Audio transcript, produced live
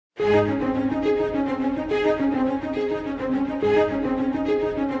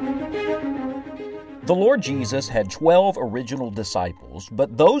The Lord Jesus had 12 original disciples,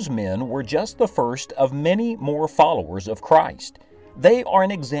 but those men were just the first of many more followers of Christ. They are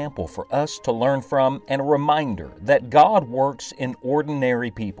an example for us to learn from and a reminder that God works in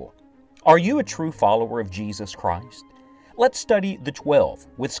ordinary people. Are you a true follower of Jesus Christ? Let's study the 12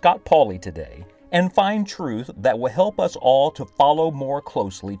 with Scott Pauley today and find truth that will help us all to follow more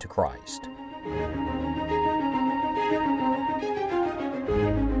closely to Christ.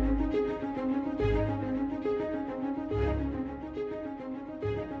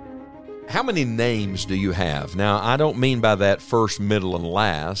 How many names do you have? Now, I don't mean by that first, middle, and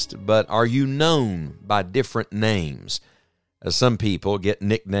last, but are you known by different names? Some people get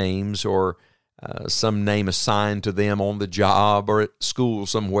nicknames or some name assigned to them on the job or at school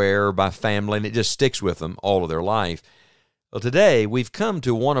somewhere or by family, and it just sticks with them all of their life. Well, today, we've come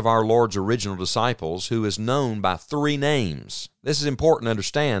to one of our Lord's original disciples who is known by 3 names. This is important to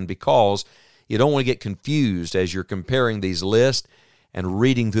understand because you don't want to get confused as you're comparing these lists and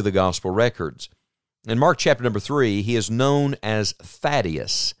reading through the gospel records. In Mark chapter number 3, he is known as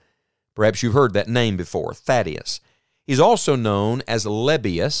Thaddaeus. Perhaps you've heard that name before, Thaddaeus. He's also known as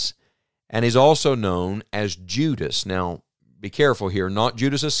Lebbeus, and he's also known as Judas. Now, be careful here, not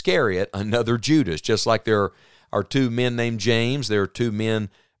Judas Iscariot, another Judas. Just like there are 2 men named James, there are 2 men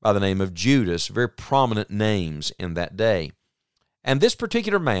by the name of Judas, very prominent names in that day. And this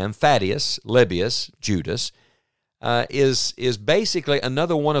particular man, Thaddaeus, Lebbeus, Judas, is basically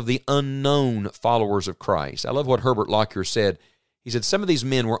another one of the unknown followers of Christ. I love what Herbert Lockyer said. He said, some of these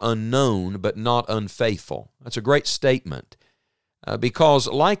men were unknown but not unfaithful. That's a great statement because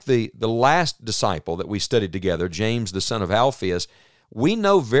like the last disciple that we studied together, James, the son of Alphaeus, we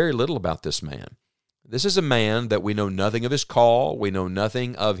know very little about this man. This is a man that we know nothing of his call. We know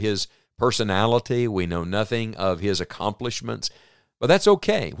nothing of his personality. We know nothing of his accomplishments. But that's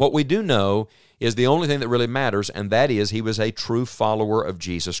okay. What we do know is the only thing that really matters, and that is he was a true follower of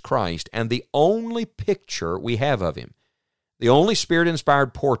Jesus Christ. And the only picture we have of him, the only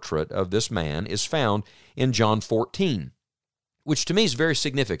Spirit-inspired portrait of this man is found in John 14, which to me is very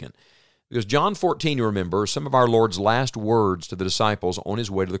significant. Because John 14, you remember, some of our Lord's last words to the disciples on his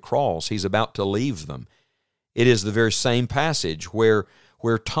way to the cross. He's about to leave them. It is the very same passage where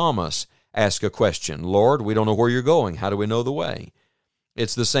Thomas asked a question. Lord, we don't know where you're going. How do we know the way?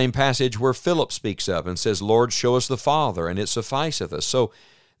 It's the same passage where Philip speaks up and says, Lord, show us the Father, and it sufficeth us. So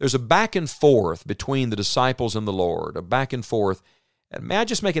there's a back and forth between the disciples and the Lord, a back and forth. And may I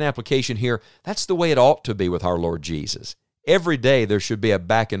just make an application here? That's the way it ought to be with our Lord Jesus. Every day there should be a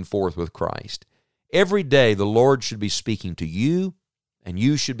back and forth with Christ. Every day the Lord should be speaking to you, and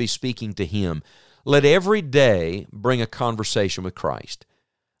you should be speaking to Him. Let every day bring a conversation with Christ.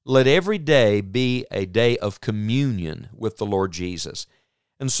 Let every day be a day of communion with the Lord Jesus.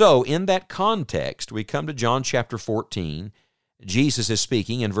 And so, in that context, we come to John chapter 14. Jesus is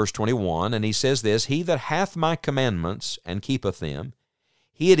speaking in verse 21, and he says this, He that hath my commandments and keepeth them,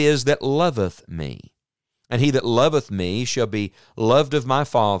 he it is that loveth me. And he that loveth me shall be loved of my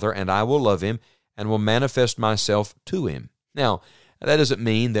Father, and I will love him, and will manifest myself to him. Now, that doesn't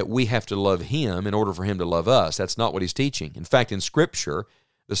mean that we have to love him in order for him to love us. That's not what he's teaching. In fact, in Scripture,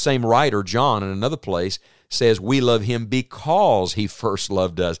 the same writer, John, in another place, says we love him because he first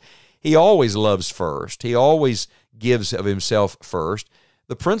loved us. He always loves first. He always gives of himself first.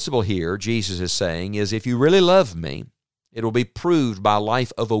 The principle here, Jesus is saying, is if you really love me, it will be proved by a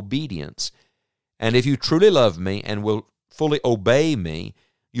life of obedience. And if you truly love me and will fully obey me,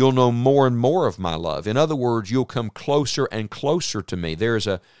 you'll know more and more of my love. In other words, you'll come closer and closer to me. There's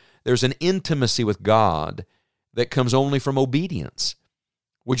an intimacy with God that comes only from obedience.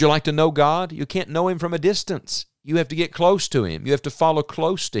 Would you like to know God? You can't know him from a distance. You have to get close to him. You have to follow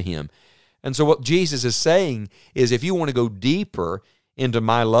close to him. And so what Jesus is saying is if you want to go deeper into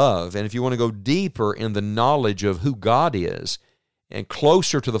my love, and if you want to go deeper in the knowledge of who God is, and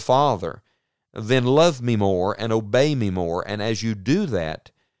closer to the Father, then love me more and obey me more. And as you do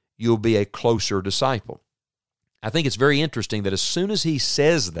that, you'll be a closer disciple. I think it's very interesting that as soon as he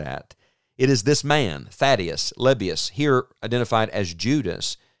says that, it is this man, Thaddaeus, Lebbeus, here identified as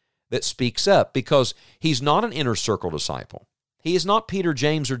Judas, that speaks up because he's not an inner circle disciple. He is not Peter,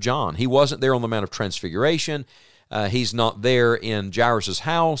 James, or John. He wasn't there on the Mount of Transfiguration. He's not there in Jairus'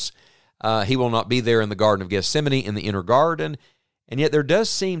 house. He will not be there in the Garden of Gethsemane in the inner garden. And yet there does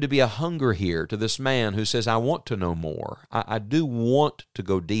seem to be a hunger here to this man who says, I want to know more. I do want to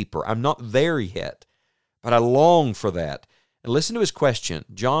go deeper. I'm not there yet, but I long for that. And listen to his question,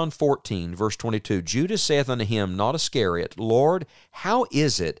 John 14, verse 22. Judas saith unto him, not Iscariot, Lord, how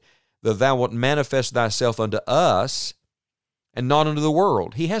is it that thou wilt manifest thyself unto us and not unto the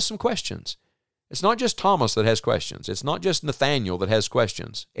world? He has some questions. It's not just Thomas that has questions. It's not just Nathanael that has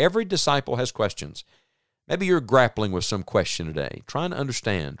questions. Every disciple has questions. Maybe you're grappling with some question today, trying to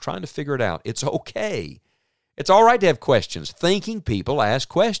understand, trying to figure it out. It's okay. It's all right to have questions. Thinking people ask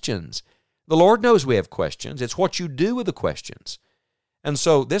questions. The Lord knows we have questions. It's what you do with the questions. And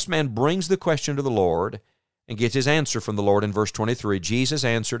so this man brings the question to the Lord and gets his answer from the Lord in verse 23. Jesus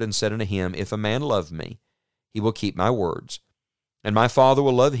answered and said unto him, If a man love me, he will keep my words. And my Father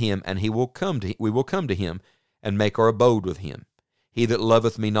will love him, and we will come to him and make our abode with him. He that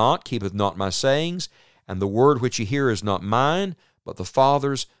loveth me not keepeth not my sayings, and the word which ye hear is not mine, but the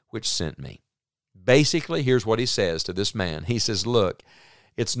Father's which sent me. Basically, here's what he says to this man. He says, look,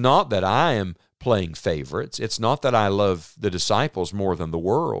 it's not that I am playing favorites. It's not that I love the disciples more than the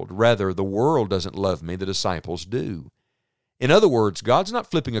world. Rather, the world doesn't love me, the disciples do. In other words, God's not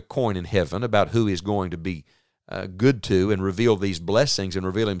flipping a coin in heaven about who he's going to be good to and reveal these blessings and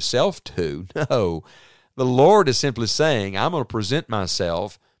reveal himself to. No, the Lord is simply saying, I'm going to present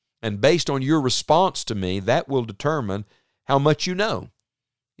myself, and based on your response to me, that will determine how much you know.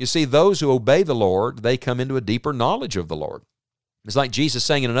 You see, those who obey the Lord, they come into a deeper knowledge of the Lord. It's like Jesus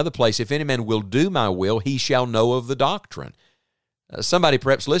saying in another place, if any man will do my will, he shall know of the doctrine. Somebody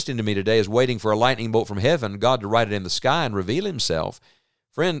perhaps listening to me today is waiting for a lightning bolt from heaven, God to write it in the sky and reveal himself.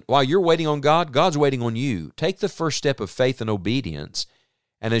 Friend, while you're waiting on God, God's waiting on you. Take the first step of faith and obedience,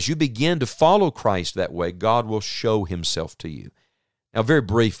 and as you begin to follow Christ that way, God will show himself to you. Now, very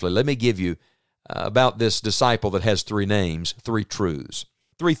briefly, let me give you about this disciple that has three names, three truths.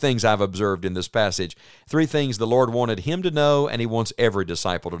 Three things I've observed in this passage. Three things the Lord wanted him to know, and he wants every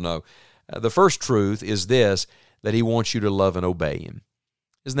disciple to know. The first truth is this, that he wants you to love and obey him.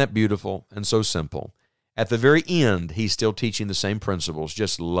 Isn't that beautiful and so simple? At the very end, he's still teaching the same principles.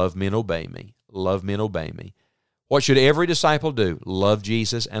 Just love me and obey me. Love me and obey me. What should every disciple do? Love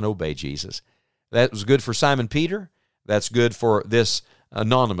Jesus and obey Jesus. That was good for Simon Peter. That's good for this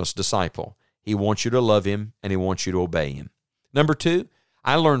anonymous disciple. He wants you to love him, and he wants you to obey him. Number two,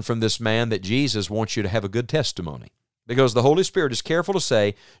 I learned from this man that Jesus wants you to have a good testimony, because the Holy Spirit is careful to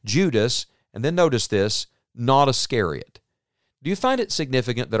say, Judas, and then notice this, not Iscariot. Do you find it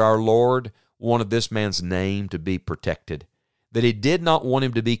significant that our Lord wanted this man's name to be protected? That he did not want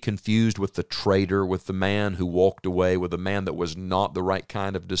him to be confused with the traitor, with the man who walked away, with the man that was not the right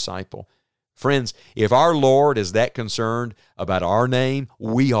kind of disciple? Friends, if our Lord is that concerned about our name,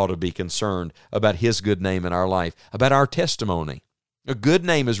 we ought to be concerned about his good name in our life, about our testimony. A good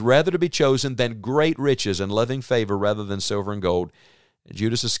name is rather to be chosen than great riches and loving favor rather than silver and gold.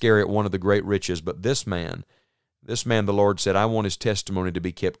 Judas Iscariot wanted the great riches, but this man, the Lord said, I want his testimony to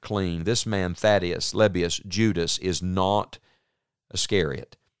be kept clean. This man, Thaddaeus, Lebbeus, Judas, is not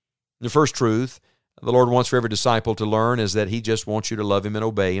Iscariot. The first truth the Lord wants for every disciple to learn is that he just wants you to love him and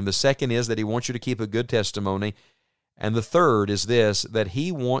obey him. The second is that he wants you to keep a good testimony. And the third is this, that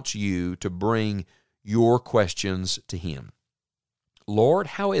he wants you to bring your questions to him. Lord,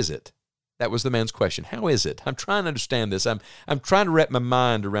 how is it? That was the man's question. How is it? I'm trying to understand this. I'm trying to wrap my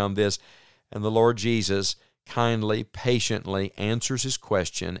mind around this. And the Lord Jesus kindly, patiently answers his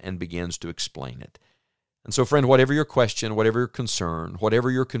question and begins to explain it. And so, friend, whatever your question, whatever your concern, whatever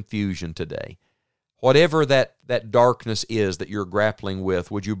your confusion today, whatever that darkness is that you're grappling with,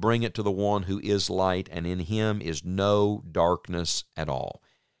 would you bring it to the one who is light, and in him is no darkness at all?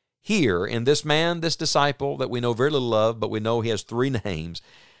 Here, in this man, this disciple that we know very little of, but we know he has three names,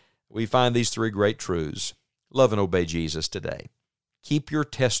 we find these three great truths. Love and obey Jesus today. Keep your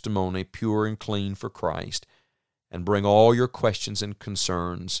testimony pure and clean for Christ, and bring all your questions and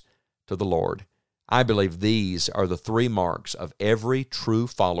concerns to the Lord. I believe these are the three marks of every true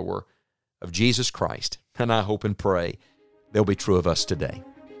follower of Jesus Christ, and I hope and pray they'll be true of us today.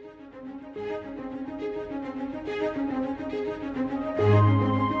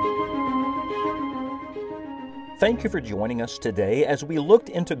 Thank you for joining us today as we looked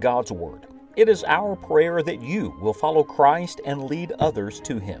into God's Word. It is our prayer that you will follow Christ and lead others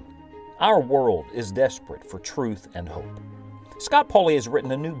to Him. Our world is desperate for truth and hope. Scott Pauley has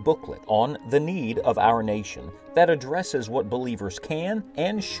written a new booklet on the need of our nation that addresses what believers can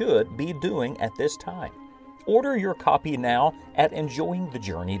and should be doing at this time. Order your copy now at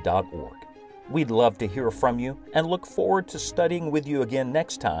enjoyingthejourney.org. We'd love to hear from you and look forward to studying with you again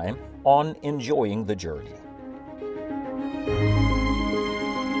next time on Enjoying the Journey.